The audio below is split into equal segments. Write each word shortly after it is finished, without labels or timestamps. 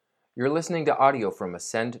You're listening to audio from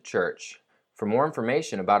Ascend Church. For more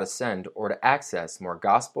information about Ascend or to access more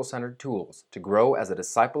gospel-centered tools to grow as a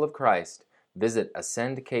disciple of Christ, visit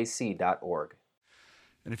ascendkc.org.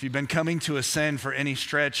 And if you've been coming to Ascend for any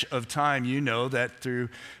stretch of time, you know that through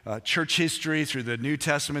church history, through the New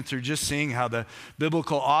Testament, through just seeing how the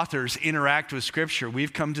biblical authors interact with Scripture,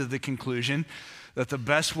 we've come to the conclusion that the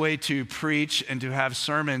best way to preach and to have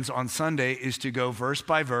sermons on Sunday is to go verse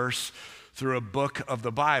by verse through a book of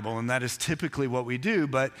the Bible. And that is typically what we do,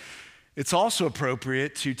 but it's also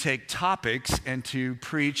appropriate to take topics and to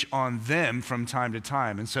preach on them from time to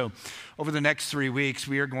time. And so over the next 3 weeks,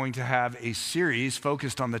 we are going to have a series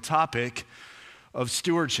focused on the topic of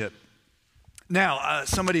stewardship. Now,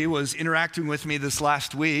 somebody was interacting with me this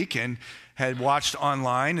last week and had watched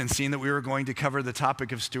online and seen that we were going to cover the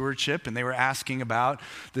topic of stewardship, and they were asking about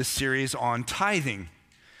this series on tithing.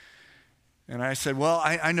 And I said, well,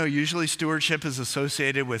 I know usually stewardship is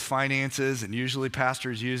associated with finances, and usually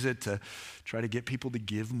pastors use it to try to get people to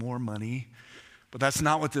give more money. But that's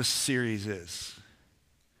not what this series is.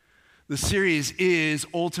 The series is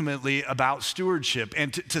ultimately about stewardship.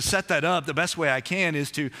 And to set that up, the best way I can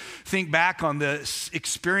is to think back on the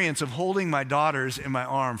experience of holding my daughters in my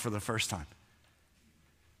arm for the first time.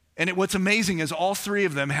 And what's amazing is all three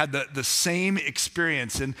of them had the same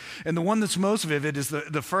experience. And the one that's most vivid is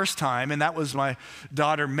the first time, and that was my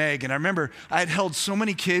daughter, Meg. And I remember I had held so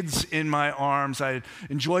many kids in my arms. I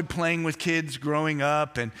enjoyed playing with kids growing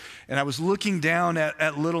up. And I was looking down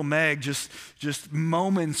at little Meg, just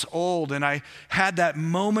moments old. And I had that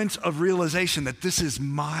moment of realization that this is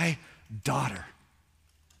my daughter.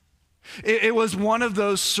 It was one of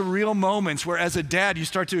those surreal moments where as a dad, you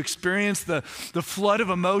start to experience the flood of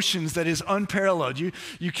emotions that is unparalleled.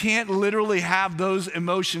 You can't literally have those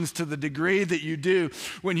emotions to the degree that you do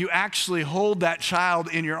when you actually hold that child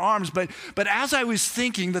in your arms. But as I was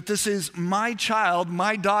thinking that this is my child,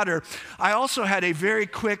 my daughter, I also had a very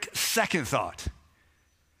quick second thought.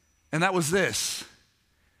 And that was this: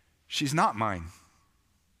 she's not mine.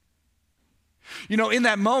 You know, in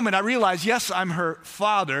that moment, I realized, yes, I'm her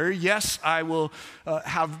father. Yes, I will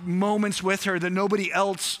have moments with her that nobody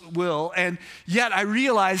else will. And yet I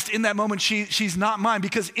realized in that moment, she's not mine,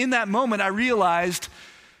 because in that moment, I realized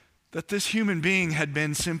that this human being had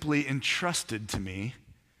been simply entrusted to me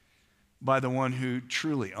by the one who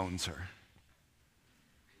truly owns her.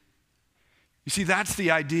 You see, that's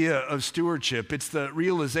the idea of stewardship. It's the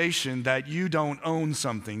realization that you don't own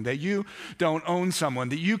something, that you don't own someone,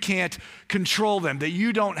 that you can't control them, that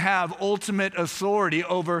you don't have ultimate authority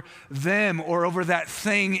over them or over that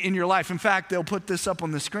thing in your life. In fact, they'll put this up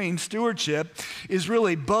on the screen. Stewardship is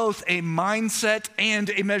really both a mindset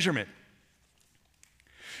and a measurement.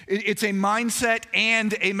 It's a mindset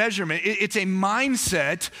and a measurement. It's a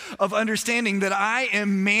mindset of understanding that I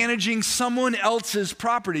am managing someone else's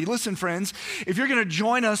property. Listen, friends, if you're going to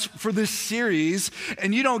join us for this series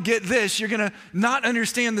and you don't get this, you're going to not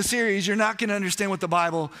understand the series. You're not going to understand what the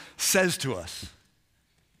Bible says to us.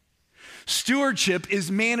 Stewardship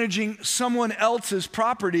is managing someone else's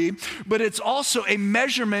property, but it's also a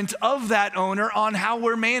measurement of that owner on how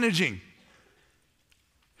we're managing.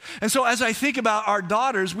 And so as I think about our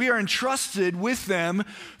daughters, we are entrusted with them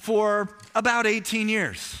for about 18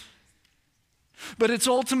 years. But it's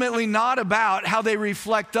ultimately not about how they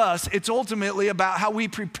reflect us. It's ultimately about how we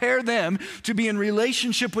prepare them to be in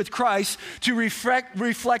relationship with Christ, to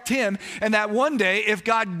reflect Him. And that one day, if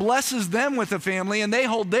God blesses them with a family and they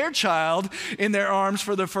hold their child in their arms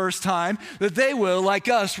for the first time, that they will, like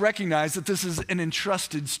us, recognize that this is an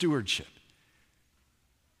entrusted stewardship.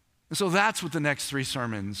 And so that's what the next 3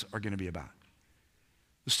 sermons are going to be about.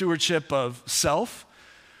 The stewardship of self,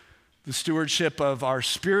 the stewardship of our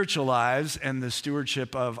spiritual lives, and the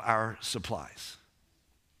stewardship of our supplies.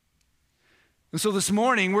 And so this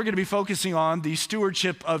morning, we're going to be focusing on the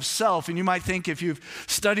stewardship of self. And you might think, if you've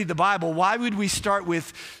studied the Bible, why would we start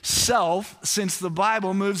with self, since the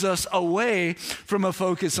Bible moves us away from a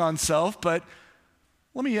focus on self? But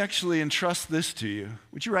let me actually entrust this to you.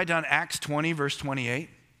 Would you write down Acts 20, verse 28?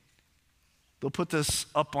 They'll put this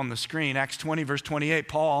up on the screen. Acts 20, verse 28.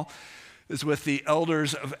 Paul is with the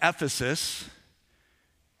elders of Ephesus.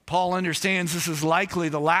 Paul understands this is likely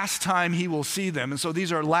the last time he will see them. And so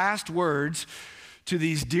these are last words to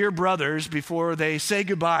these dear brothers before they say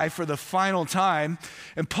goodbye for the final time.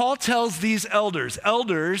 And Paul tells these elders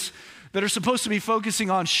that are supposed to be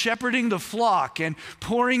focusing on shepherding the flock and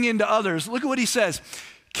pouring into others. Look at what he says.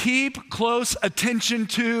 Keep close attention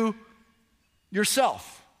to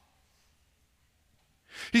yourself.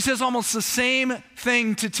 He says almost the same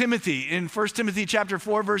thing to Timothy in 1 Timothy chapter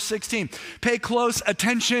 4, verse 16. Pay close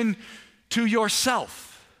attention to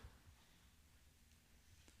yourself.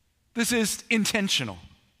 This is intentional.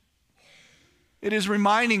 It is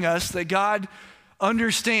reminding us that God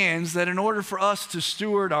understands that in order for us to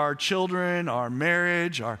steward our children, our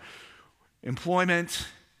marriage, our employment,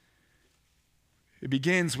 it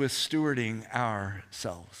begins with stewarding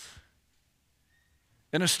ourselves.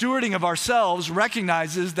 And a stewarding of ourselves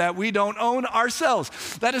recognizes that we don't own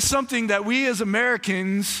ourselves. That is something that we as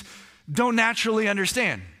Americans don't naturally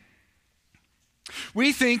understand.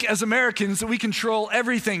 We think as Americans that we control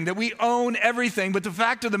everything, that we own everything, but the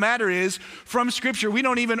fact of the matter is, from Scripture, we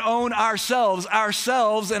don't even own ourselves.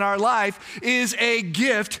 Ourselves and our life is a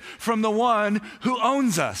gift from the one who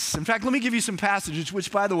owns us. In fact, let me give you some passages,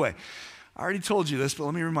 which, by the way, I already told you this, but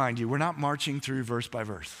let me remind you, we're not marching through verse by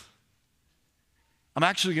verse. I'm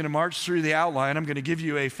actually going to march through the outline. I'm going to give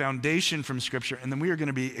you a foundation from Scripture, and then we are going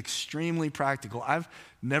to be extremely practical. I've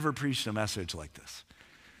never preached a message like this.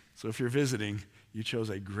 So if you're visiting, you chose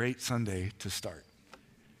a great Sunday to start.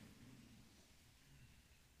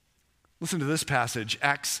 Listen to this passage,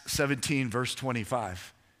 Acts 17, verse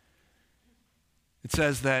 25. It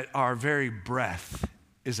says that our very breath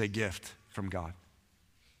is a gift from God.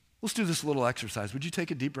 Let's do this little exercise. Would you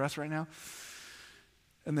take a deep breath right now?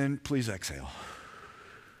 And then please exhale.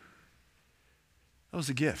 That was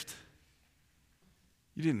a gift.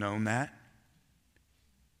 You didn't own that.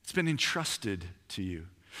 It's been entrusted to you.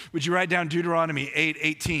 Would you write down Deuteronomy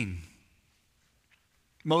 8:18?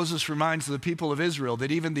 Moses reminds the people of Israel that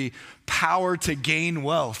even the power to gain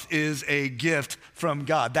wealth is a gift from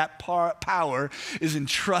God. That power is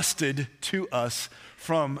entrusted to us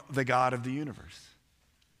from the God of the universe.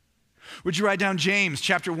 Would you write down James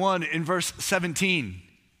chapter 1 in verse 17?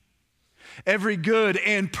 Every good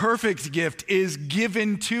and perfect gift is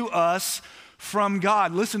given to us from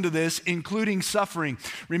God. Listen to this, including suffering.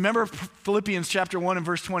 Remember Philippians chapter 1 and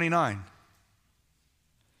verse 29.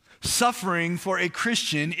 Suffering for a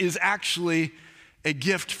Christian is actually a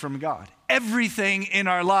gift from God. Everything in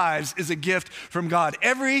our lives is a gift from God.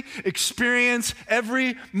 Every experience,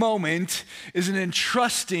 every moment is an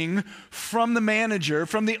entrusting from the manager,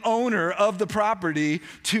 from the owner of the property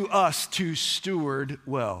to us to steward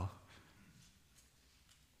well.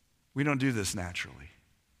 We don't do this naturally.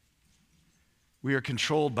 We are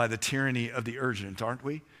controlled by the tyranny of the urgent, aren't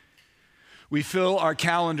we? We fill our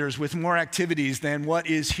calendars with more activities than what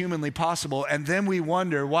is humanly possible, and then we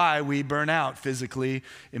wonder why we burn out physically,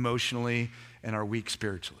 emotionally, and are weak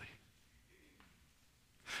spiritually.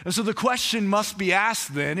 And so the question must be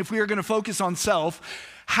asked then, if we are going to focus on self,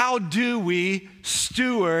 how do we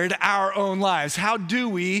steward our own lives? How do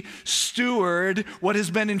we steward what has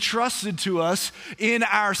been entrusted to us in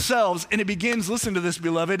ourselves? And it begins, listen to this,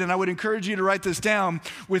 beloved, and I would encourage you to write this down,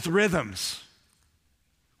 with rhythms.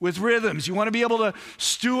 With rhythms. You want to be able to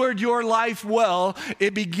steward your life well,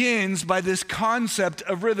 it begins by this concept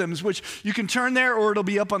of rhythms, which you can turn there or it'll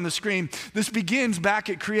be up on the screen. This begins back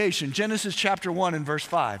at creation, Genesis chapter 1 and verse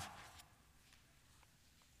 5.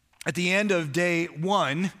 At the end of day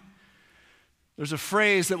 1, there's a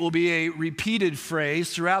phrase that will be a repeated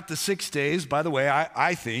phrase throughout the 6 days. By the way,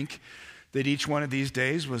 I think that each one of these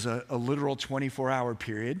days was a literal 24-hour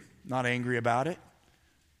period. Not angry about it.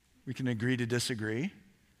 We can agree to disagree.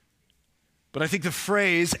 But I think the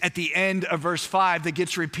phrase at the end of verse 5 that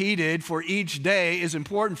gets repeated for each day is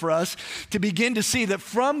important for us to begin to see that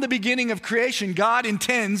from the beginning of creation, God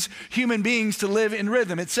intends human beings to live in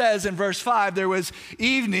rhythm. It says in verse 5, there was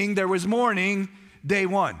evening, there was morning, day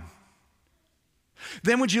 1.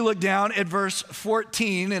 Then would you look down at verse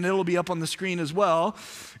 14, and it'll be up on the screen as well.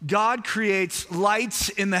 God creates lights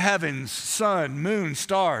in the heavens, sun, moon,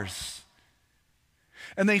 stars.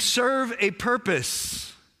 And they serve a purpose.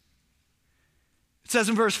 It says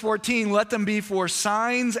in verse 14, let them be for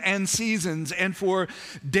signs and seasons and for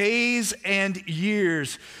days and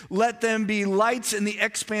years. Let them be lights in the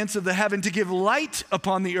expanse of the heaven to give light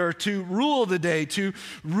upon the earth, to rule the day, to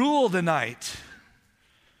rule the night.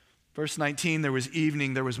 Verse 19, there was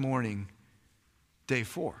evening, there was morning, day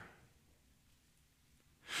 4.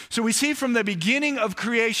 So we see from the beginning of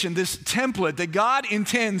creation this template that God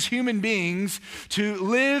intends human beings to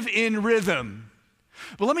live in rhythm.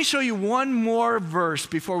 But let me show you one more verse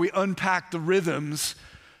before we unpack the rhythms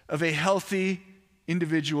of a healthy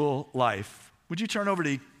individual life. Would you turn over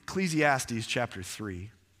to Ecclesiastes chapter 3?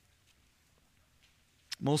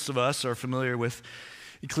 Most of us are familiar with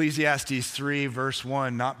Ecclesiastes 3 verse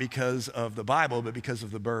 1, not because of the Bible, but because of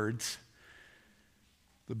the Byrds,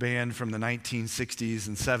 the band from the 1960s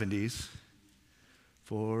and 70s.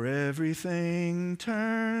 For everything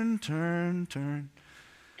turn, turn, turn.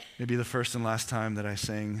 Maybe the first and last time that I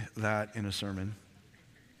sang that in a sermon.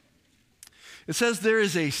 It says there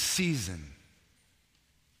is a season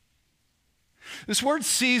This word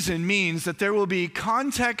season means that there will be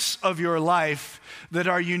contexts of your life that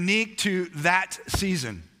are unique to that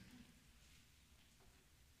season.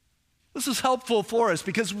 This is helpful for us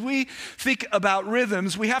because we think about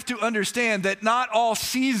rhythms. We have to understand that not all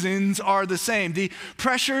seasons are the same. The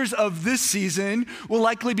pressures of this season will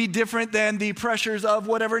likely be different than the pressures of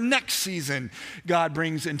whatever next season God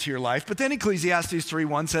brings into your life. But then Ecclesiastes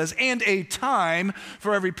 3:1 says, "And a time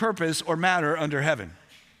for every purpose or matter under heaven."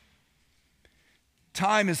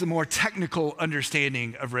 Time is the more technical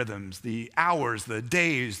understanding of rhythms, the hours, the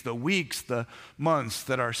days, the weeks, the months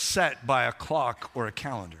that are set by a clock or a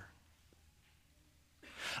calendar.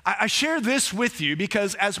 I share this with you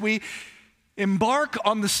because as we embark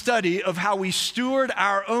on the study of how we steward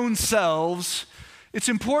our own selves, it's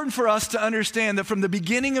important for us to understand that from the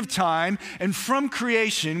beginning of time and from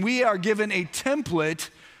creation, we are given a template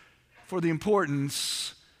for the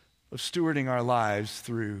importance of stewarding our lives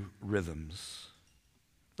through rhythms.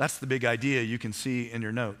 That's the big idea you can see in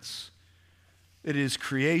your notes. It is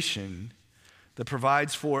creation that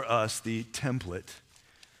provides for us the template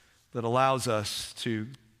that allows us to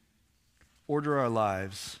order our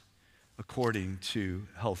lives according to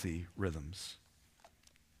healthy rhythms.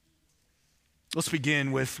 Let's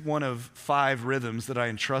begin with one of 5 rhythms that I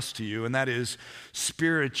entrust to you, and that is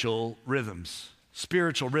spiritual rhythms.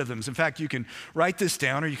 Spiritual rhythms. In fact, you can write this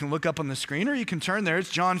down, or you can look up on the screen, or you can turn there. It's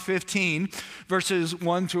John 15, verses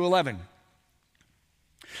 1 through 11.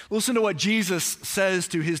 Listen to what Jesus says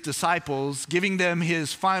to his disciples, giving them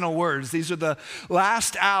his final words. These are the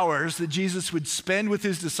last hours that Jesus would spend with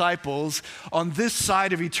his disciples on this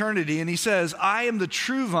side of eternity. And he says, "I am the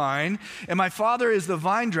true vine, and my Father is the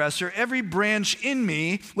vine dresser. Every branch in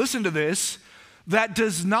me," listen to this, "that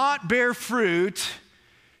does not bear fruit,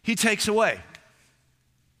 he takes away."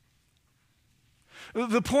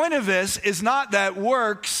 The point of this is not that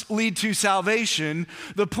works lead to salvation.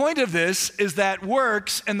 The point of this is that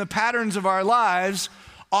works and the patterns of our lives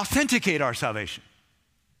authenticate our salvation.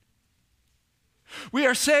 We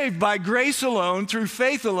are saved by grace alone, through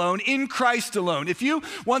faith alone, in Christ alone. If you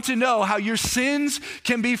want to know how your sins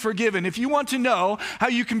can be forgiven, if you want to know how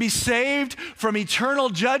you can be saved from eternal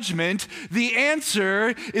judgment, the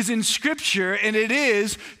answer is in Scripture, and it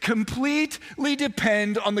is completely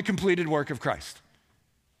depend on the completed work of Christ.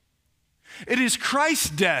 It is Christ's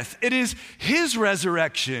death, it is his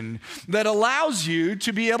resurrection that allows you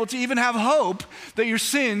to be able to even have hope that your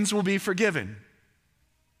sins will be forgiven.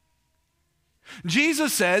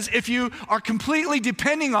 Jesus says, if you are completely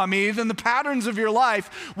depending on me, then the patterns of your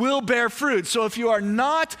life will bear fruit. So if you are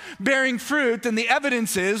not bearing fruit, then the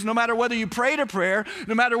evidence is, no matter whether you prayed a prayer,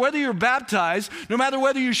 no matter whether you're baptized, no matter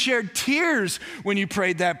whether you shared tears when you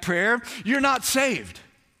prayed that prayer, you're not saved.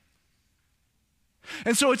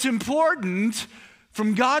 And so it's important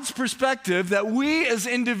from God's perspective that we as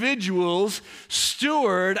individuals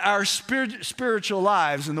steward our spiritual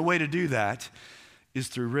lives, and the way to do that is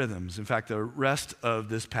through rhythms. In fact, the rest of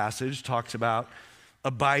this passage talks about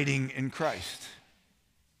abiding in Christ.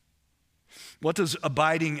 What does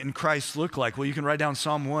abiding in Christ look like? Well, you can write down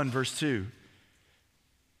Psalm 1, verse 2.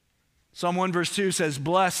 Psalm 1, verse 2 says,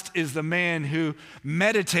 "Blessed is the man who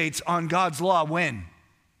meditates on God's law." When?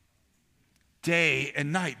 Day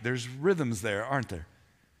and night. There's rhythms there, aren't there?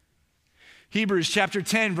 Hebrews chapter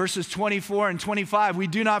 10, verses 24 and 25, "We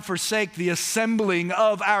do not forsake the assembling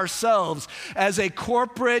of ourselves as a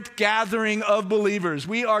corporate gathering of believers."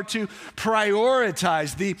 We are to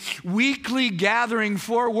prioritize the weekly gathering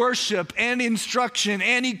for worship and instruction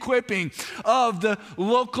and equipping of the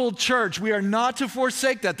local church. We are not to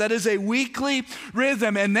forsake that. That is a weekly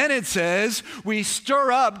rhythm. And then it says, we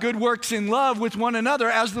stir up good works in love with one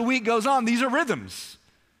another as the week goes on. These are rhythms.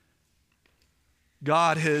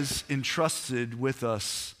 God has entrusted with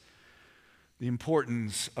us the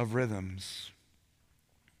importance of rhythms,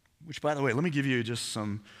 which, by the way, let me give you just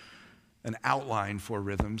an outline for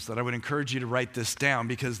rhythms that I would encourage you to write this down,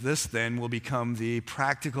 because this then will become the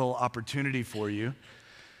practical opportunity for you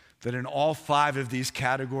that in all 5 of these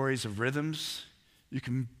categories of rhythms, you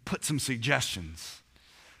can put some suggestions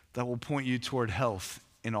that will point you toward health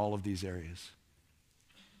in all of these areas.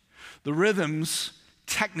 The rhythms,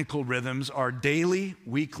 technical rhythms, are daily,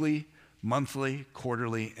 weekly, monthly,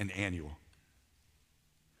 quarterly, and annual.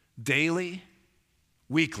 Daily,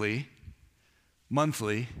 weekly,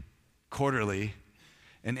 monthly, quarterly,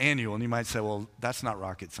 and annual. And you might say, well, that's not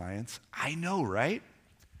rocket science. I know, right?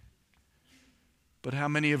 But how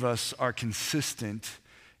many of us are consistent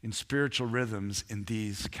in spiritual rhythms in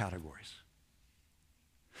these categories?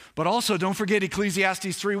 But also, don't forget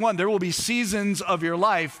Ecclesiastes 3:1. There will be seasons of your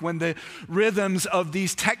life when the rhythms of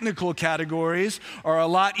these technical categories are a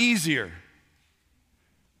lot easier.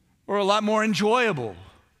 or a lot more enjoyable.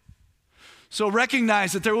 So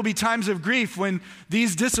recognize that there will be times of grief when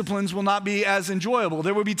these disciplines will not be as enjoyable.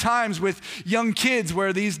 There will be times with young kids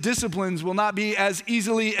where these disciplines will not be as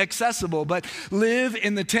easily accessible, but live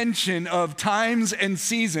in the tension of times and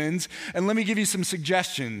seasons. And let me give you some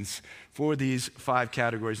suggestions for these 5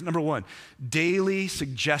 categories. Number 1, daily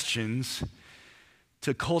suggestions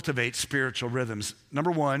to cultivate spiritual rhythms.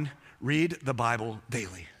 Number 1, read the Bible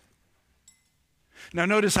daily. Now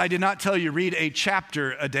notice I did not tell you read a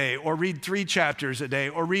chapter a day or read 3 chapters a day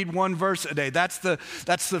or read 1 verse a day. That's the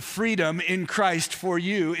freedom in Christ for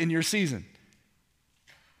you in your season.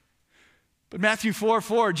 But Matthew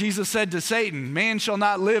 4:4, Jesus said to Satan, man shall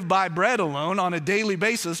not live by bread alone on a daily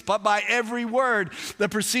basis, but by every word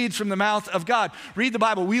that proceeds from the mouth of God. Read the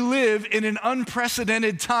Bible. We live in an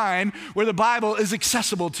unprecedented time where the Bible is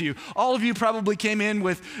accessible to you. All of you probably came in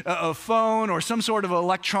with a phone or some sort of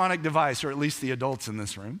electronic device, or at least the adults in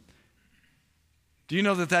this room. Do you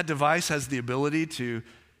know that that device has the ability to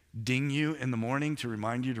ding you in the morning to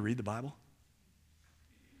remind you to read the Bible?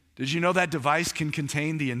 Did you know that device can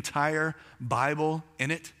contain the entire Bible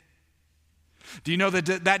in it? Do you know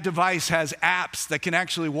that that device has apps that can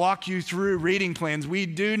actually walk you through reading plans? We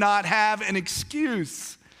do not have an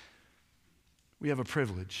excuse. We have a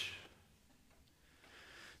privilege.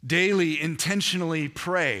 Daily, intentionally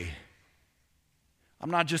pray.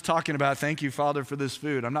 I'm not just talking about thank you, Father, for this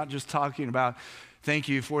food. I'm not just talking about thank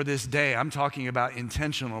you for this day. I'm talking about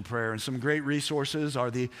intentional prayer. And some great resources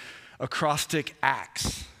are the acrostic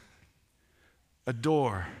acts.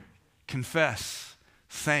 Adore, confess,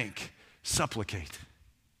 thank, supplicate.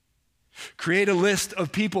 Create a list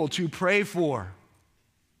of people to pray for.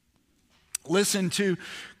 Listen to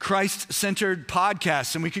Christ-centered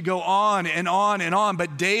podcasts, and we could go on and on and on,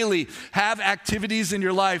 but daily have activities in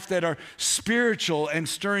your life that are spiritual and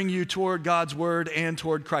stirring you toward God's word and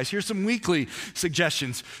toward Christ. Here's some weekly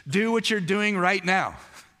suggestions. Do what you're doing right now.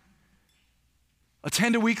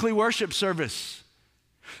 Attend a weekly worship service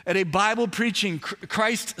at a Bible-preaching,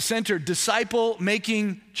 Christ-centered,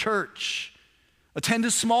 disciple-making church. Attend a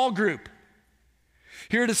small group.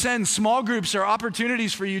 Here at Ascend, small groups are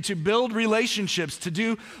opportunities for you to build relationships, to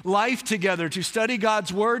do life together, to study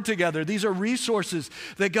God's word together. These are resources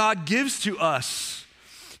that God gives to us.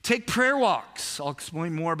 Take prayer walks. I'll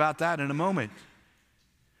explain more about that in a moment.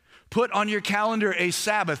 Put on your calendar a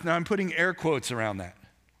Sabbath. Now I'm putting air quotes around that,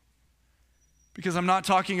 because I'm not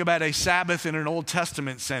talking about a Sabbath in an Old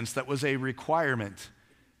Testament sense that was a requirement.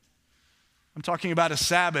 I'm talking about a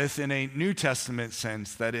Sabbath in a New Testament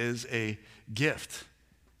sense that is a gift,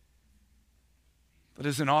 that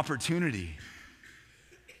is an opportunity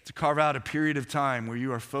to carve out a period of time where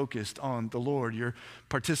you are focused on the Lord. You're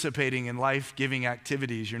participating in life-giving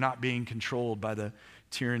activities. You're not being controlled by the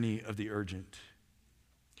tyranny of the urgent.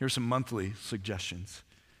 Here's some monthly suggestions.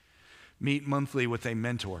 Meet monthly with a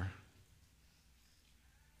mentor.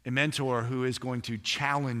 A mentor who is going to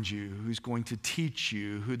challenge you, who's going to teach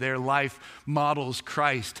you, who their life models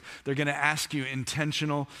Christ. They're going to ask you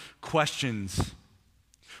intentional questions.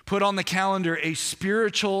 Put on the calendar a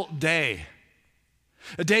spiritual day.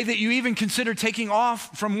 A day that you even consider taking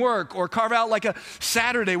off from work, or carve out like a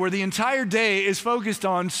Saturday where the entire day is focused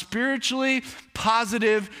on spiritually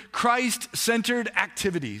positive, Christ-centered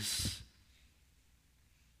activities.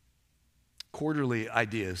 Quarterly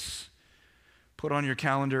ideas. Put on your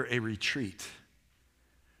calendar a retreat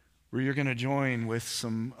where you're going to join with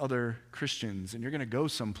some other Christians and you're going to go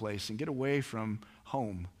someplace and get away from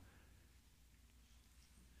home.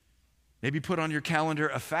 Maybe put on your calendar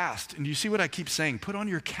a fast. And you see what I keep saying? Put on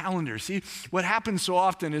your calendar. See, what happens so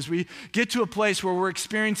often is we get to a place where we're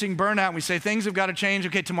experiencing burnout and we say, things have got to change.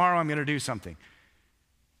 Okay, tomorrow I'm going to do something.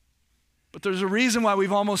 But there's a reason why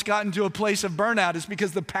we've almost gotten to a place of burnout. It's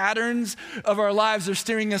because the patterns of our lives are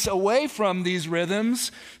steering us away from these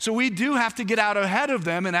rhythms. So we do have to get out ahead of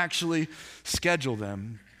them and actually schedule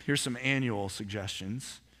them. Here's some annual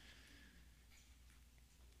suggestions.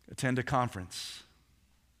 Attend a conference,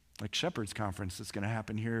 like Shepherd's Conference that's going to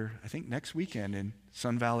happen here, I think, next weekend in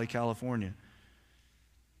Sun Valley, California.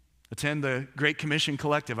 Attend the Great Commission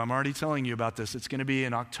Collective. I'm already telling you about this. It's going to be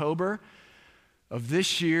in October of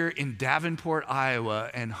this year in Davenport,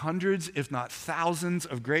 Iowa, and hundreds, if not thousands,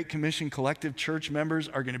 of Great Commission Collective church members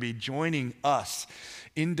are going to be joining us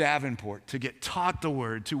in Davenport to get taught the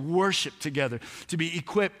word, to worship together, to be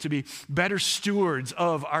equipped, to be better stewards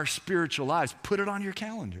of our spiritual lives. Put it on your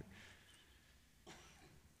calendar.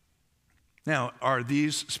 Now, are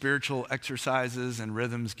these spiritual exercises and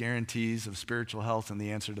rhythms guarantees of spiritual health? And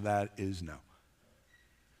the answer to that is no.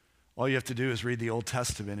 All you have to do is read the Old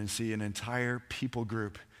Testament and see an entire people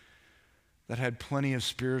group that had plenty of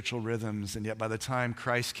spiritual rhythms, and yet by the time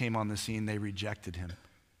Christ came on the scene, they rejected him.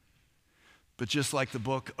 But just like the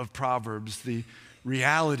book of Proverbs, the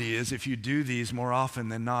reality is if you do these more often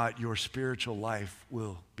than not, your spiritual life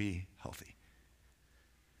will be healthy.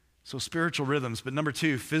 So spiritual rhythms, but number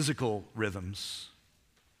 2, physical rhythms.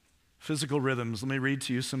 Physical rhythms. Let me read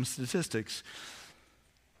to you some statistics.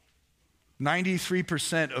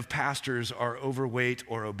 93% of pastors are overweight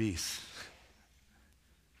or obese.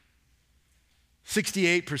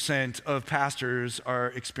 68% of pastors are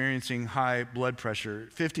experiencing high blood pressure.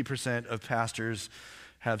 50% of pastors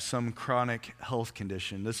have some chronic health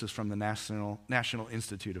condition. This is from the National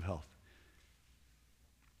Institute of Health.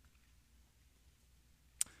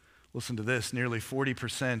 Listen to this. Nearly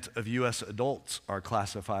 40% of U.S. adults are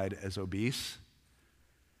classified as obese.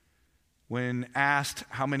 When asked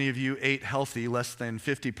how many of you ate healthy, less than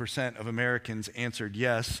 50% of Americans answered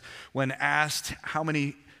yes. When asked how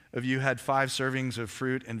many of you had 5 servings of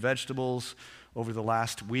fruit and vegetables over the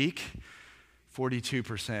last week,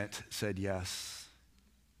 42% said yes.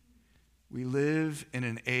 We live in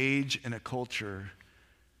an age and a culture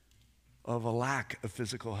of a lack of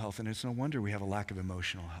physical health, and it's no wonder we have a lack of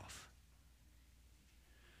emotional health.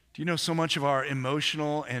 Do you know so much of our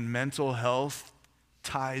emotional and mental health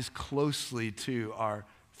ties closely to our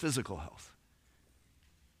physical health?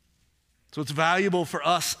 So it's valuable for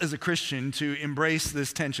us as a Christian to embrace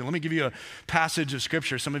this tension. Let me give you a passage of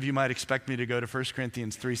Scripture. Some of you might expect me to go to 1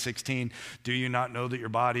 Corinthians 3:16. Do you not know that your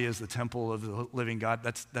body is the temple of the living God?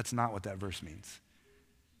 That's not what that verse means.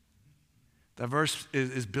 That verse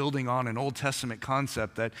is building on an Old Testament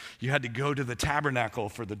concept that you had to go to the tabernacle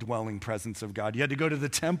for the dwelling presence of God. You had to go to the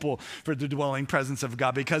temple for the dwelling presence of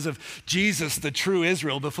God. Because of Jesus, the true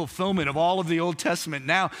Israel, the fulfillment of all of the Old Testament,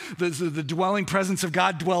 now the dwelling presence of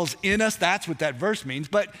God dwells in us. That's what that verse means.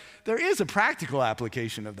 But there is a practical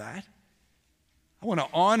application of that. I want to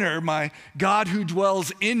honor my God who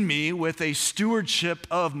dwells in me with a stewardship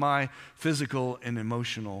of my physical and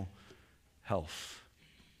emotional health.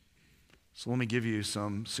 So let me give you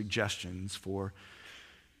some suggestions for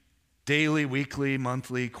daily, weekly,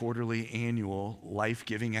 monthly, quarterly, annual,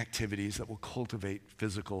 life-giving activities that will cultivate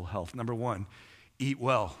physical health. Number 1, eat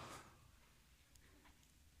well.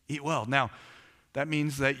 Eat well. Now, that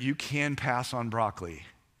means that you can pass on broccoli.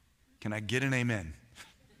 Can I get an amen?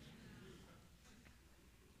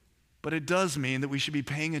 But it does mean that we should be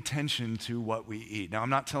paying attention to what we eat. Now, I'm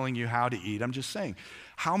not telling you how to eat. I'm just saying,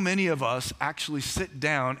 how many of us actually sit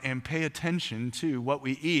down and pay attention to what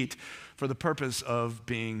we eat for the purpose of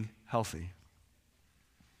being healthy?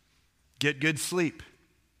 Get good sleep.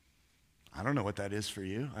 I don't know what that is for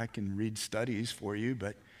you. I can read studies for you,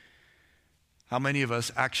 but how many of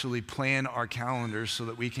us actually plan our calendars so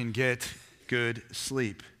that we can get good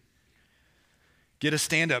sleep? Get a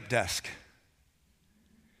stand-up desk.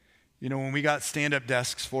 You know, when we got stand-up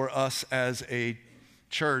desks for us as a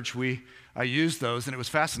church, I used those, and it was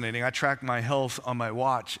fascinating. I tracked my health on my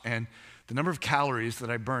watch, and the number of calories that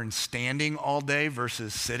I burned standing all day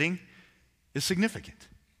versus sitting is significant.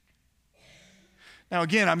 Now,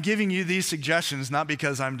 again, I'm giving you these suggestions not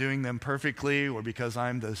because I'm doing them perfectly or because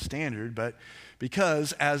I'm the standard, but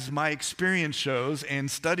because, as my experience shows and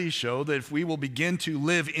studies show, that if we will begin to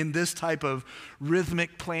live in this type of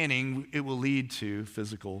rhythmic planning, it will lead to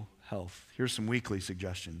physical health. Here's some weekly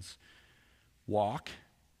suggestions. Walk,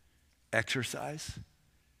 exercise.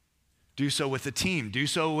 Do so with a team. Do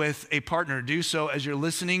so with a partner. Do so as you're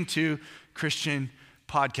listening to Christian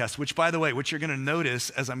podcasts, which, by the way, what you're going to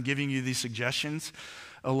notice as I'm giving you these suggestions,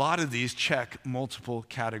 a lot of these check multiple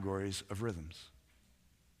categories of rhythms.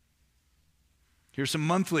 Here's some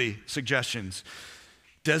monthly suggestions.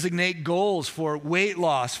 Designate goals for weight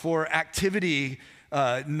loss, for activity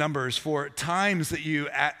numbers, for times that you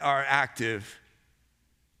are active.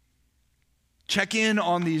 Check in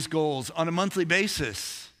on these goals on a monthly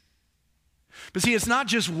basis. But see, it's not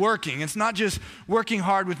just working. It's not just working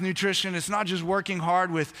hard with nutrition. It's not just working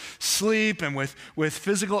hard with sleep and with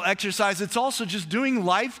physical exercise. It's also just doing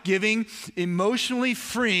life-giving, emotionally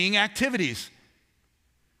freeing activities.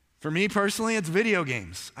 For me personally, it's video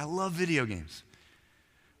games. I love video games.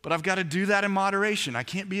 But I've got to do that in moderation. I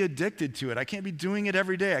can't be addicted to it. I can't be doing it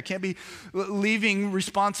every day. I can't be leaving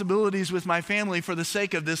responsibilities with my family for the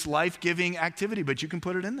sake of this life-giving activity, but you can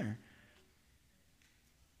put it in there.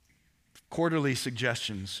 Quarterly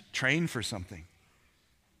suggestions. Train for something.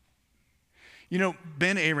 You know,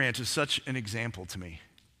 Ben Aranch is such an example to me.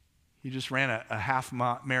 He just ran a half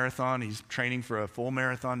marathon. He's training for a full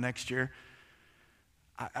marathon next year.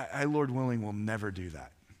 I, Lord willing, will never do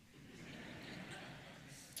that.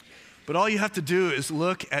 But all you have to do is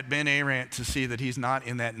look at Ben Arant to see that he's not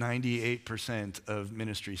in that 98% of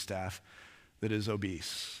ministry staff that is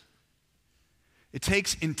obese. It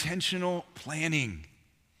takes intentional planning.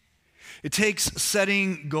 It takes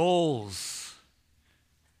setting goals.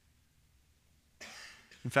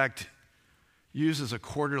 In fact, use as a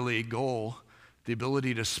quarterly goal the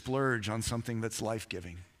ability to splurge on something that's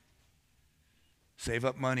life-giving. Save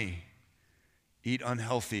up money. Eat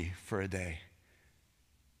unhealthy for a day.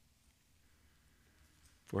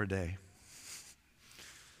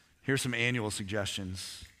 Here's some annual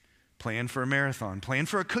suggestions. Plan for a marathon. Plan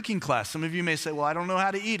for a cooking class. Some of you may say, well, I don't know how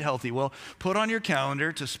to eat healthy. Well, put on your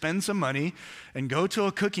calendar to spend some money and go to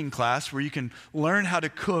a cooking class where you can learn how to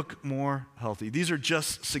cook more healthy. These are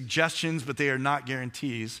just suggestions, but they are not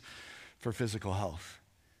guarantees for physical health.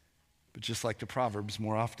 But just like the Proverbs,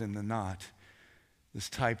 more often than not, this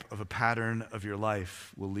type of a pattern of your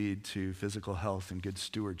life will lead to physical health and good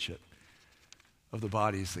stewardship of the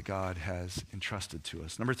bodies that God has entrusted to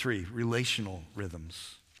us. Number 3, relational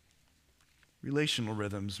rhythms. Relational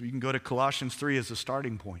rhythms. We can go to Colossians 3 as a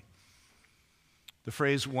starting point. The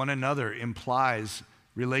phrase one another implies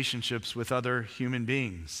relationships with other human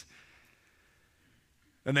beings.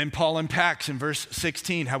 And then Paul unpacks in verse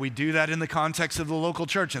 16 how we do that in the context of the local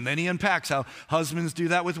church. And then he unpacks how husbands do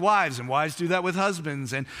that with wives, and wives do that with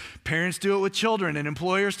husbands, and parents do it with children, and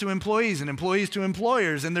employers to employees, and employees to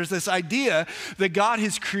employers. And there's this idea that God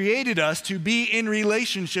has created us to be in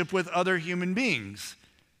relationship with other human beings.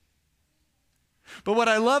 But what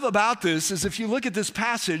I love about this is if you look at this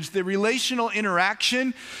passage, the relational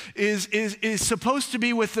interaction is supposed to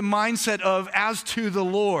be with the mindset of as to the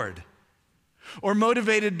Lord, or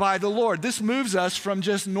motivated by the Lord. This moves us from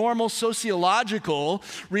just normal sociological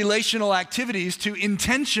relational activities to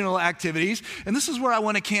intentional activities. And this is where I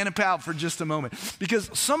want to camp out for just a moment. Because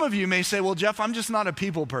some of you may say, well, Jeff, I'm just not a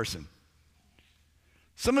people person.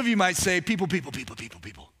 Some of you might say, people.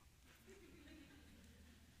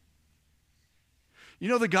 You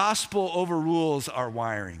know, the gospel overrules our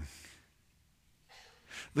wiring.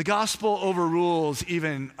 The gospel overrules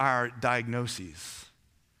even our diagnoses.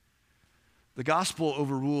 The gospel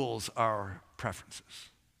overrules our preferences.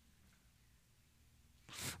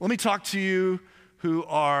 Let me talk to you who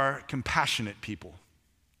are compassionate people.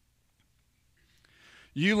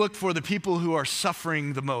 You look for the people who are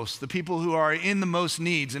suffering the most, the people who are in the most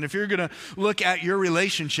needs. And if you're going to look at your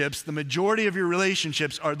relationships, the majority of your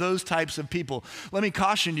relationships are those types of people. Let me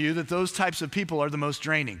caution you that those types of people are the most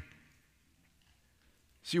draining.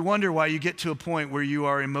 So you wonder why you get to a point where you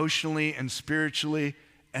are emotionally and spiritually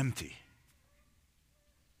empty.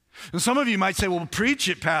 And some of you might say, well, preach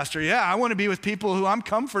it, Pastor. Yeah, I want to be with people who I'm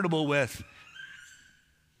comfortable with.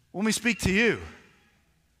 Let me speak to you.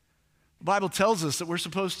 The Bible tells us that we're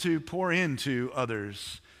supposed to pour into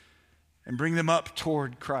others and bring them up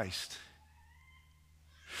toward Christ.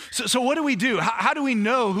 So what do we do? How do we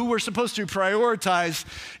know who we're supposed to prioritize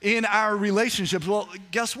in our relationships? Well,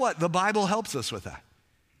 guess what? The Bible helps us with that.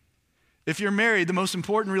 If you're married, the most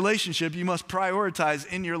important relationship you must prioritize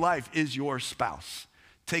in your life is your spouse.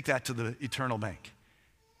 Take that to the eternal bank.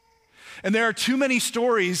 And there are too many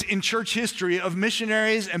stories in church history of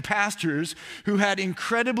missionaries and pastors who had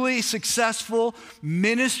incredibly successful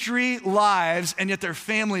ministry lives, and yet their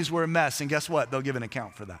families were a mess. And guess what? They'll give an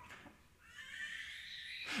account for that.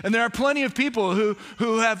 And there are plenty of people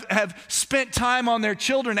who have spent time on their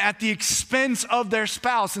children at the expense of their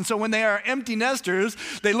spouse. And so when they are empty nesters,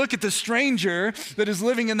 they look at the stranger that is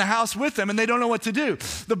living in the house with them and they don't know what to do.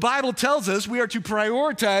 The Bible tells us we are to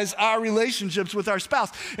prioritize our relationships with our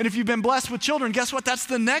spouse. And if you've been blessed with children, guess what? That's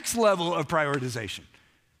the next level of prioritization.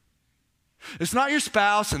 It's not your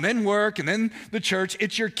spouse and then work and then the church.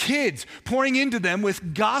 It's your kids, pouring into them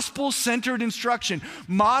with gospel-centered instruction,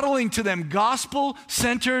 modeling to them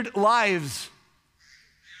gospel-centered lives.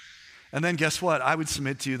 And then guess what? I would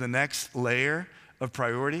submit to you the next layer of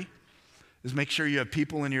priority is make sure you have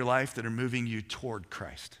people in your life that are moving you toward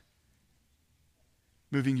Christ.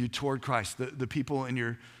 Moving you toward Christ. The people in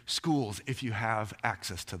your schools, if you have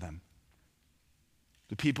access to them.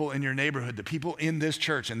 The people in your neighborhood, the people in this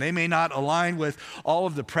church, and they may not align with all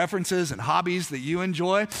of the preferences and hobbies that you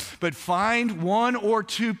enjoy, but find one or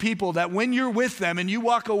two people that when you're with them and you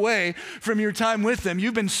walk away from your time with them,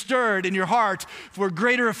 you've been stirred in your heart for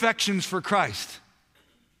greater affections for Christ.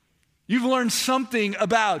 You've learned something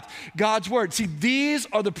about God's word. See, these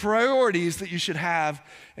are the priorities that you should have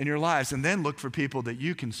in your lives, and then look for people that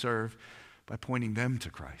you can serve by pointing them to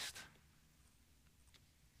Christ.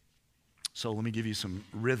 So let me give you some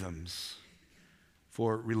rhythms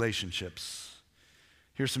for relationships.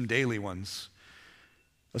 Here's some daily ones.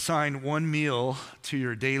 Assign one meal to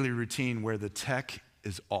your daily routine where the tech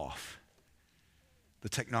is off. The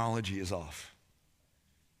technology is off.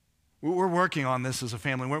 We're working on this as a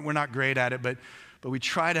family. We're not great at it, but we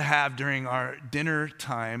try to have during our dinner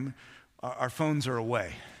time, our phones are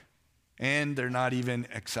away, and they're not even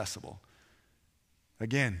accessible.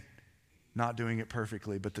 Again, not doing it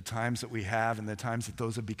perfectly, but the times that we have and the times that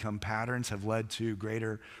those have become patterns have led to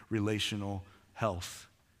greater relational health.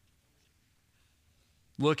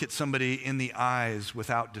 Look at somebody in the eyes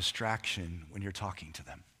without distraction when you're talking to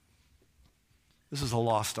them. This is a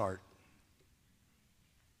lost art.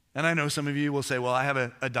 And I know some of you will say, well, I have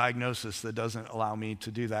a diagnosis that doesn't allow me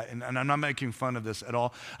to do that. And I'm not making fun of this at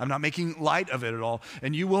all. I'm not making light of it at all.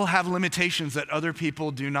 And you will have limitations that other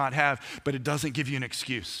people do not have, but it doesn't give you an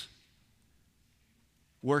excuse.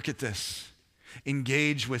 Work at this.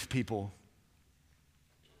 Engage with people.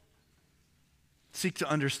 Seek to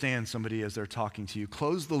understand somebody as they're talking to you.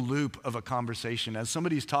 Close the loop of a conversation. As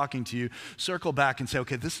somebody's talking to you, circle back and say,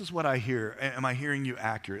 okay, this is what I hear. Am I hearing you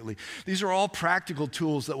accurately? These are all practical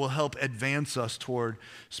tools that will help advance us toward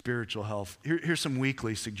spiritual health. Here's some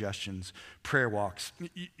weekly suggestions. Prayer walks.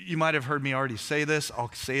 You might have heard me already say this.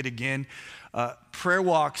 I'll say it again. Prayer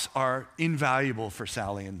walks are invaluable for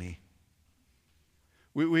Sally and me.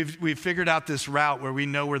 We've figured out this route where we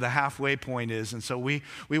know where the halfway point is, and so we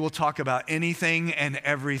will talk about anything and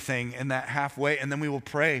everything in that halfway, and then we will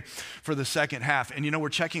pray for the second half. And we're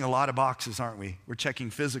checking a lot of boxes, aren't we? We're checking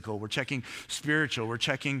physical, we're checking spiritual, we're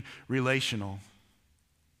checking relational.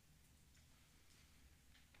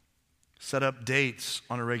 Set up dates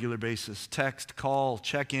on a regular basis. Text, call,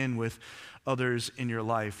 check in with others in your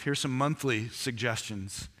life. Here's some monthly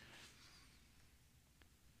suggestions.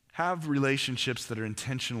 Have relationships that are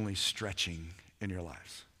intentionally stretching in your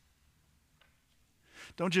lives.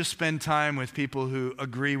 Don't just spend time with people who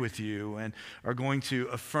agree with you and are going to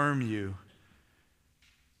affirm you.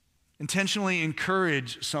 Intentionally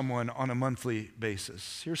encourage someone on a monthly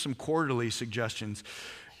basis. Here's some quarterly suggestions.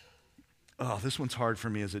 Oh, this one's hard for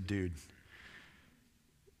me as a dude.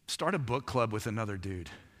 Start a book club with another dude.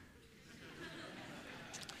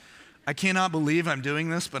 I cannot believe I'm doing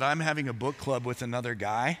this, but I'm having a book club with another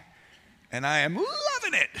guy, and I am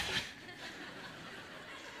loving it.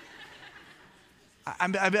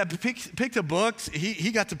 I picked a book.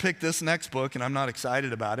 He got to pick this next book, and I'm not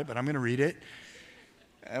excited about it, but I'm going to read it.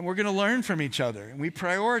 And we're going to learn from each other. And we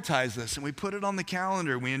prioritize this, and we put it on the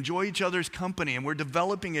calendar. We enjoy each other's company, and we're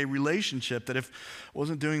developing a relationship that if I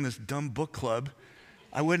wasn't doing this dumb book club,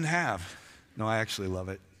 I wouldn't have. No, I actually love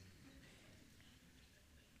it.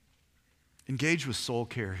 Engage with soul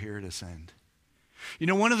care here at Ascend.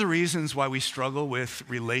 One of the reasons why we struggle with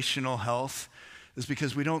relational health is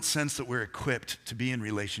because we don't sense that we're equipped to be in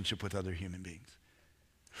relationship with other human beings.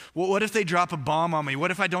 Well, what if they drop a bomb on me?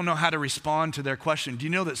 What if I don't know how to respond to their question? Do you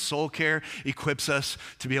know that soul care equips us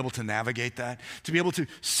to be able to navigate that? To be able to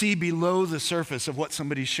see below the surface of what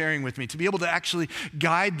somebody's sharing with me? To be able to actually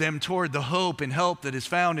guide them toward the hope and help that is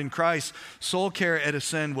found in Christ? Soul care at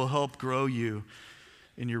Ascend will help grow you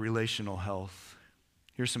in your relational health.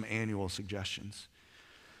 Here's some annual suggestions.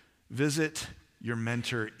 Visit your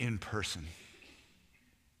mentor in person.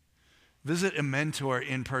 Visit a mentor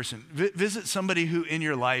in person. Visit somebody who in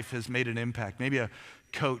your life has made an impact. Maybe a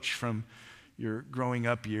coach from your growing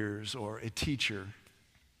up years or a teacher.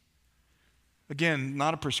 Again,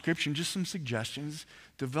 not a prescription, just some suggestions.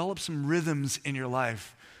 Develop some rhythms in your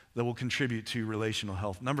life that will contribute to relational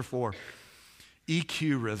health. Number 4,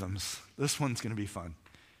 EQ rhythms. This one's going to be fun.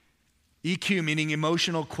 EQ meaning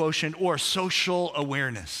emotional quotient or social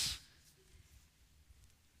awareness.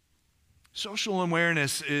 Social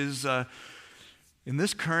awareness is, in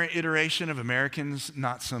this current iteration of Americans,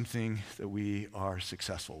 not something that we are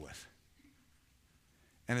successful with.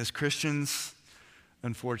 And as Christians,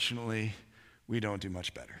 unfortunately, we don't do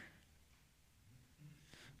much better.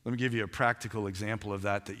 Let me give you a practical example of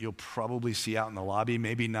that you'll probably see out in the lobby,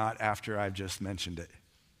 maybe not after I've just mentioned it.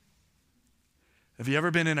 Have you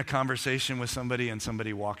ever been in a conversation with somebody and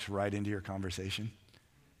somebody walked right into your conversation?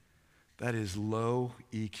 That is low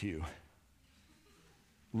EQ.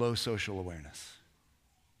 Low social awareness.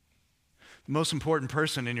 The most important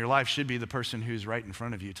person in your life should be the person who's right in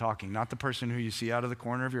front of you talking, not the person who you see out of the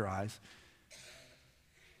corner of your eyes,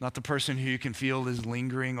 not the person who you can feel is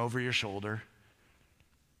lingering over your shoulder.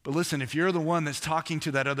 But listen, if you're the one that's talking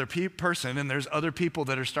to that other person and there's other people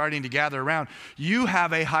that are starting to gather around, you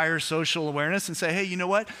have a higher social awareness and say, hey, you know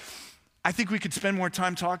what? I think we could spend more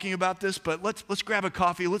time talking about this, but let's grab a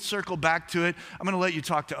coffee. Let's circle back to it. I'm going to let you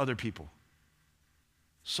talk to other people.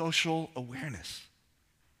 Social awareness.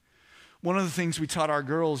 One of the things we taught our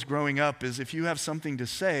girls growing up is if you have something to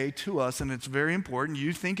say to us and it's very important,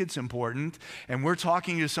 you think it's important, and we're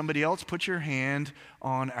talking to somebody else, put your hand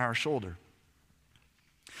on our shoulder.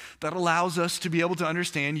 That allows us to be able to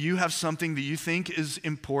understand you have something that you think is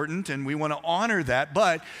important and we want to honor that,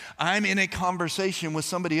 but I'm in a conversation with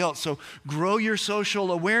somebody else. So grow your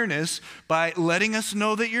social awareness by letting us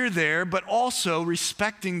know that you're there, but also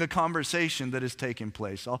respecting the conversation that is taking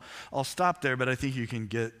place. I'll stop there, but I think you can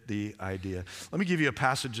get the idea. Let me give you a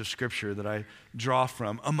passage of scripture that I draw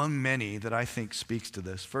from among many that I think speaks to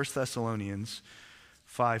this. 1 Thessalonians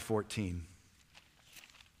 5:14.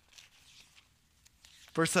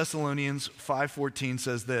 1 Thessalonians 5:14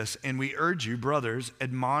 says this, "And we urge you, brothers,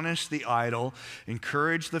 admonish the idle,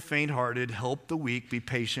 encourage the faint-hearted, help the weak, be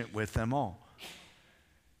patient with them all."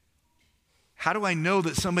 How do I know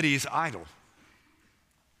that somebody is idle?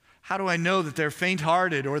 How do I know that they're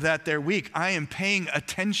faint-hearted or that they're weak? I am paying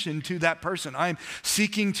attention to that person. I'm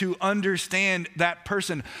seeking to understand that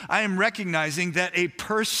person. I am recognizing that a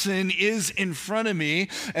person is in front of me,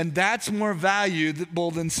 and that's more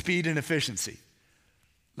valuable than speed and efficiency.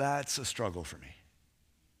 That's a struggle for me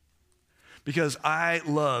because I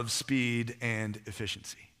love speed and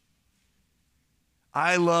efficiency.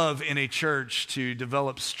 I love in a church to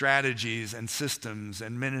develop strategies and systems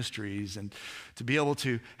and ministries and to be able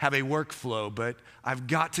to have a workflow, but I've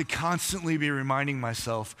got to constantly be reminding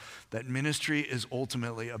myself that ministry is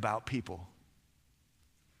ultimately about people.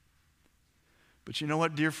 But you know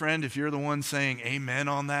what, dear friend, if you're the one saying amen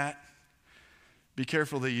on that, be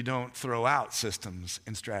careful that you don't throw out systems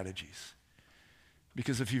and strategies.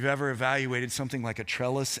 Because if you've ever evaluated something like a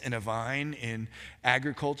trellis and a vine in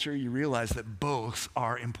agriculture, you realize that both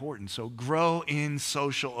are important. So grow in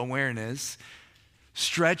social awareness,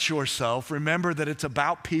 stretch yourself, remember that it's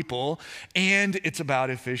about people and it's about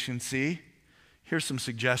efficiency. Here's some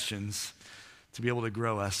suggestions to be able to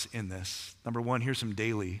grow us in this. Number one, here's some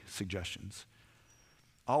daily suggestions.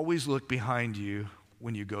 Always look behind you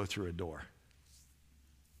when you go through a door.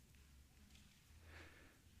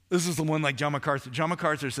 This is the one like John MacArthur. John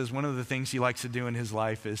MacArthur says one of the things he likes to do in his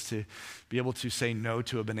life is to be able to say no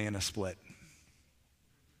to a banana split.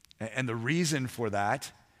 And the reason for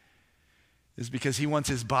that is because he wants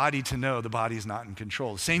his body to know the body is not in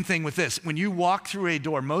control. Same thing with this. When you walk through a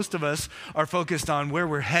door, most of us are focused on where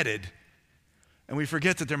we're headed. And we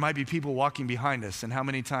forget that there might be people walking behind us. And how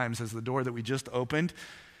many times has the door that we just opened,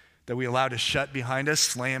 that we allowed to shut behind us,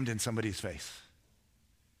 slammed in somebody's face?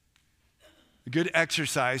 A good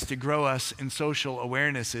exercise to grow us in social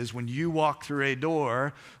awareness is when you walk through a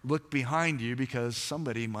door, look behind you because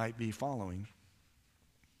somebody might be following.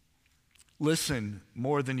 Listen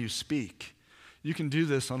more than you speak. You can do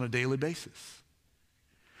this on a daily basis.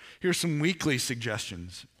 Here's some weekly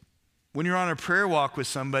suggestions. When you're on a prayer walk with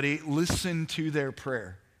somebody, listen to their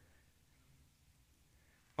prayer.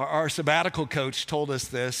 Our sabbatical coach told us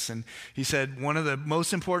this, and he said one of the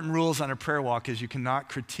most important rules on a prayer walk is you cannot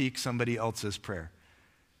critique somebody else's prayer.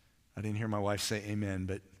 I didn't hear my wife say amen,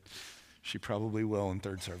 but she probably will in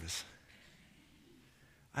third service.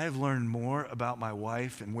 I have learned more about my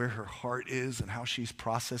wife and where her heart is and how she's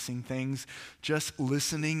processing things just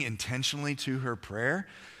listening intentionally to her prayer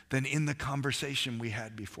than in the conversation we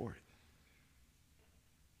had before it.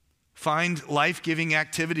 Find life-giving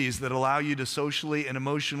activities that allow you to socially and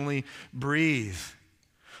emotionally breathe.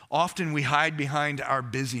 Often we hide behind our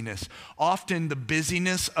busyness. Often the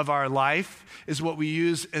busyness of our life is what we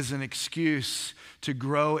use as an excuse to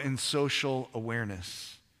grow in social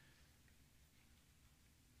awareness.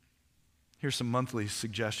 Here's some monthly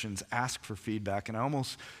suggestions. Ask for feedback. And I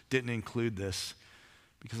almost didn't include this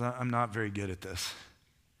because I'm not very good at this.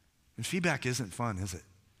 And feedback isn't fun, is it?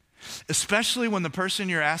 Especially when the person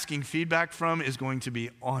you're asking feedback from is going to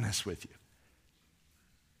be honest with you.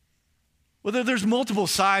 Well, there's multiple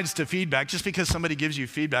sides to feedback. Just because somebody gives you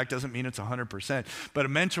feedback doesn't mean it's 100%. But a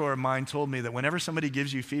mentor of mine told me that whenever somebody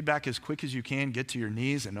gives you feedback, as quick as you can, get to your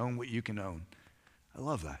knees and own what you can own. I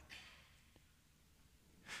love that.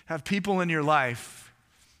 Have people in your life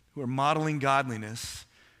who are modeling godliness,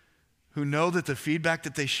 who know that the feedback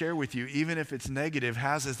that they share with you, even if it's negative,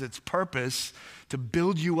 has as its purpose to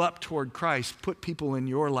build you up toward Christ. Put people in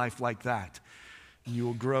your life like that, and you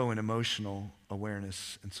will grow in emotional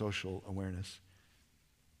awareness and social awareness.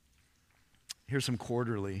 Here's some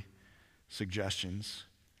quarterly suggestions.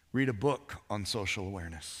 Read a book on social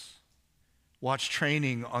awareness. Watch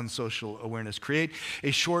training on social awareness. Create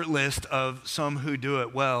a short list of some who do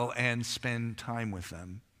it well and spend time with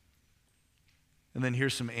them. And then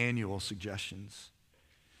here's some annual suggestions.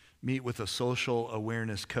 Meet with a social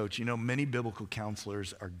awareness coach. You know, many biblical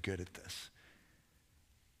counselors are good at this.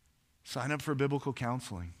 Sign up for biblical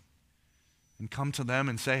counseling and come to them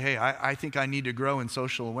and say, hey, I think I need to grow in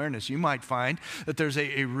social awareness. You might find that there's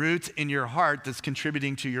a root in your heart that's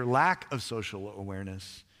contributing to your lack of social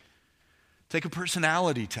awareness. Take a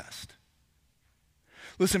personality test.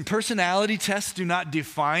 Listen, personality tests do not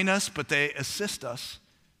define us, but they assist us.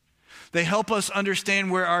 They help us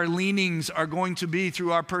understand where our leanings are going to be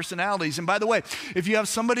through our personalities. And by the way, if you have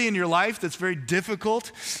somebody in your life that's very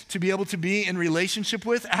difficult to be able to be in relationship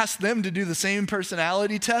with, ask them to do the same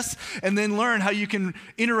personality test and then learn how you can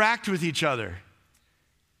interact with each other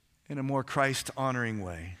in a more Christ-honoring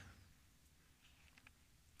way.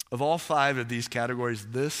 Of all 5 of these categories,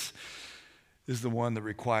 this is the one that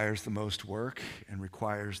requires the most work and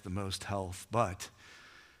requires the most health. But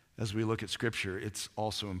as we look at Scripture, it's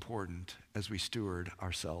also important as we steward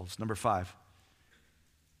ourselves. Number 5,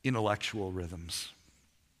 intellectual rhythms.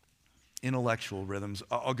 Intellectual rhythms.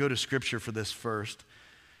 I'll go to Scripture for this first.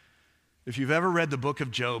 If you've ever read the book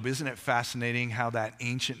of Job, isn't it fascinating how that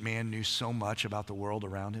ancient man knew so much about the world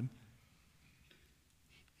around him?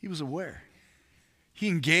 He was aware. He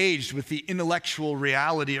engaged with the intellectual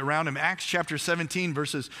reality around him. Acts chapter 17,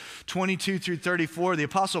 verses 22 through 34, the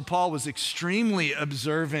Apostle Paul was extremely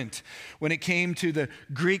observant when it came to the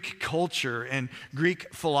Greek culture and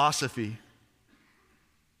Greek philosophy.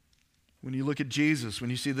 When you look at Jesus,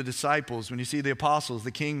 when you see the disciples, when you see the apostles,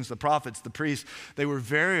 the kings, the prophets, the priests, they were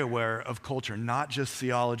very aware of culture, not just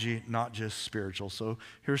theology, not just spiritual. So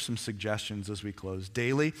here's some suggestions as we close.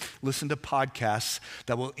 Daily, listen to podcasts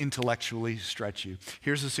that will intellectually stretch you.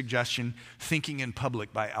 Here's a suggestion, Thinking in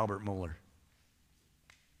Public by Albert Mohler.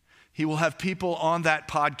 He will have people on that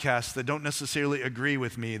podcast that don't necessarily agree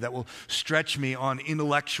with me, that will stretch me on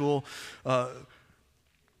intellectual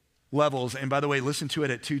levels. And by the way, listen to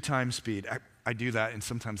it at 2 times speed. I do that, and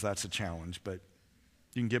sometimes that's a challenge, but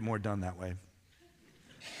you can get more done that way.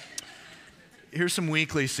 Here's some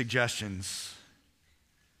weekly suggestions.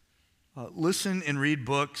 Listen and read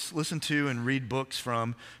books. Listen to and read books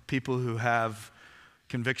from people who have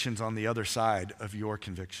convictions on the other side of your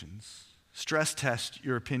convictions. Stress test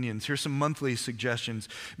your opinions. Here's some monthly suggestions.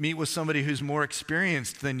 Meet with somebody who's more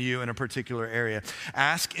experienced than you in a particular area.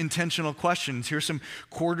 Ask intentional questions. Here's some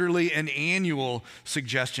quarterly and annual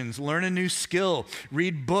suggestions. Learn a new skill.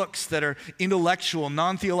 Read books that are intellectual,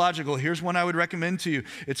 non-theological. Here's one I would recommend to you.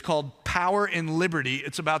 It's called Power and Liberty.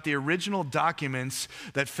 It's about the original documents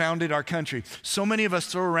that founded our country. So many of us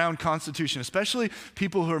throw around Constitution, especially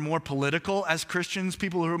people who are more political as Christians,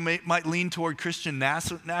 people who might lean toward Christian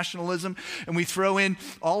nationalism. And we throw in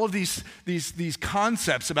all of these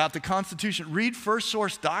concepts about the Constitution. Read first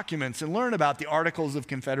source documents and learn about the Articles of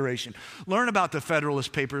Confederation. Learn about the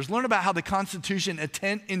Federalist Papers. Learn about how the Constitution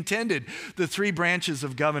intended the 3 branches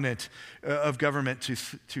of government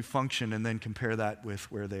to function, and then compare that with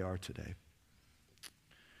where they are today.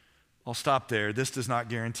 I'll stop there. This does not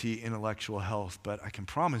guarantee intellectual health, but I can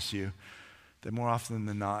promise you that more often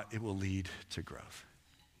than not, it will lead to growth.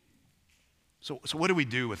 So what do we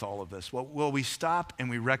do with all of this? Well, we stop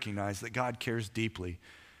and we recognize that God cares deeply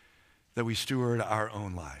that we steward our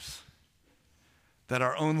own lives, that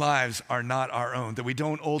our own lives are not our own, that we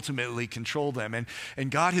don't ultimately control them.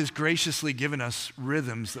 And God has graciously given us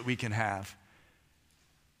rhythms that we can have,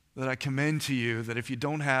 that I commend to you that if you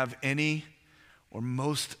don't have any or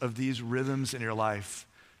most of these rhythms in your life,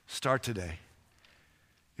 start today.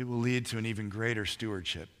 It will lead to an even greater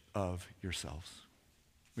stewardship of yourselves.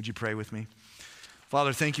 Would you pray with me?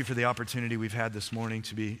 Father, thank you for the opportunity we've had this morning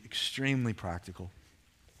to be extremely practical.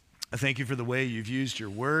 I thank you for the way you've used your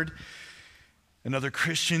word and other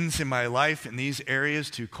Christians in my life in these areas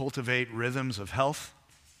to cultivate rhythms of health.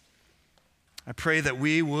 I pray that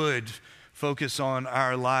we would focus on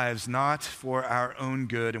our lives not for our own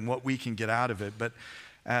good and what we can get out of it, but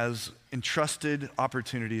as entrusted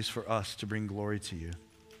opportunities for us to bring glory to you.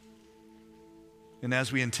 And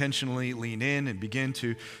as we intentionally lean in and begin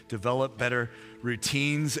to develop better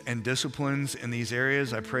routines and disciplines in these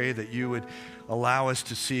areas, I pray that you would allow us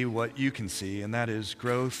to see what you can see, and that is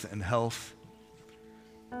growth and health,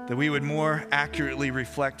 that we would more accurately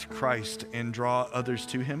reflect Christ and draw others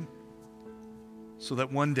to him, so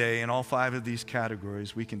that one day in all 5 of these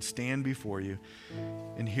categories we can stand before you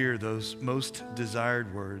and hear those most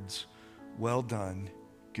desired words, "Well done,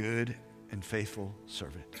 good and faithful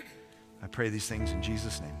servant." I pray these things in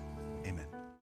Jesus' name.